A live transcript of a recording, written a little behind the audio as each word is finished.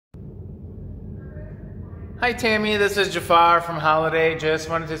Hi Tammy, this is Jafar from Holiday. Just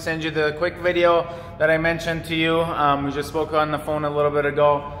wanted to send you the quick video that I mentioned to you. We just spoke on the phone a little bit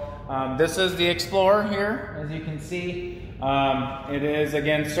ago. This is the Explorer here, as you can see. It is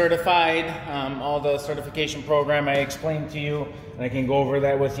again certified, all the certification program I explained to you, and I can go over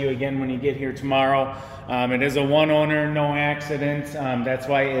that with you again when you get here tomorrow. It is a one owner, no accidents. That's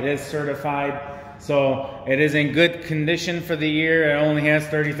why it is certified. So it is in good condition for the year. It only has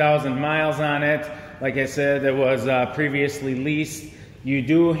 30,000 miles on it. Like I said, it was previously leased. You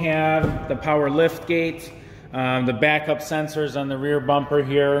do have the power lift gate, the backup sensors on the rear bumper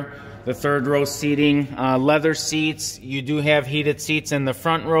here, the third row seating, leather seats. You do have heated seats in the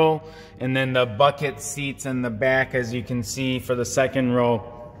front row, and then the bucket seats in the back, as you can see, for the second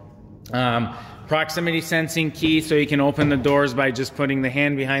row. Proximity sensing key, so you can open the doors by just putting the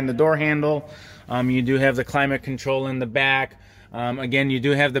hand behind the door handle. You do have the climate control in the back. Again, you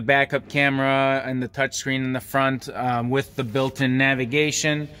do have the backup camera and the touchscreen in the front with the built-in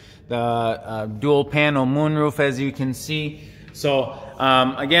navigation, the dual panel moonroof, as you can see. So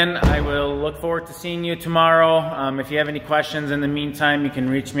again, I will look forward to seeing you tomorrow. If you have any questions in the meantime, you can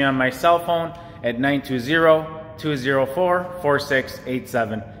reach me on my cell phone at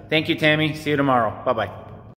 920-204-4687. Thank you, Tammy. See you tomorrow. Bye-bye.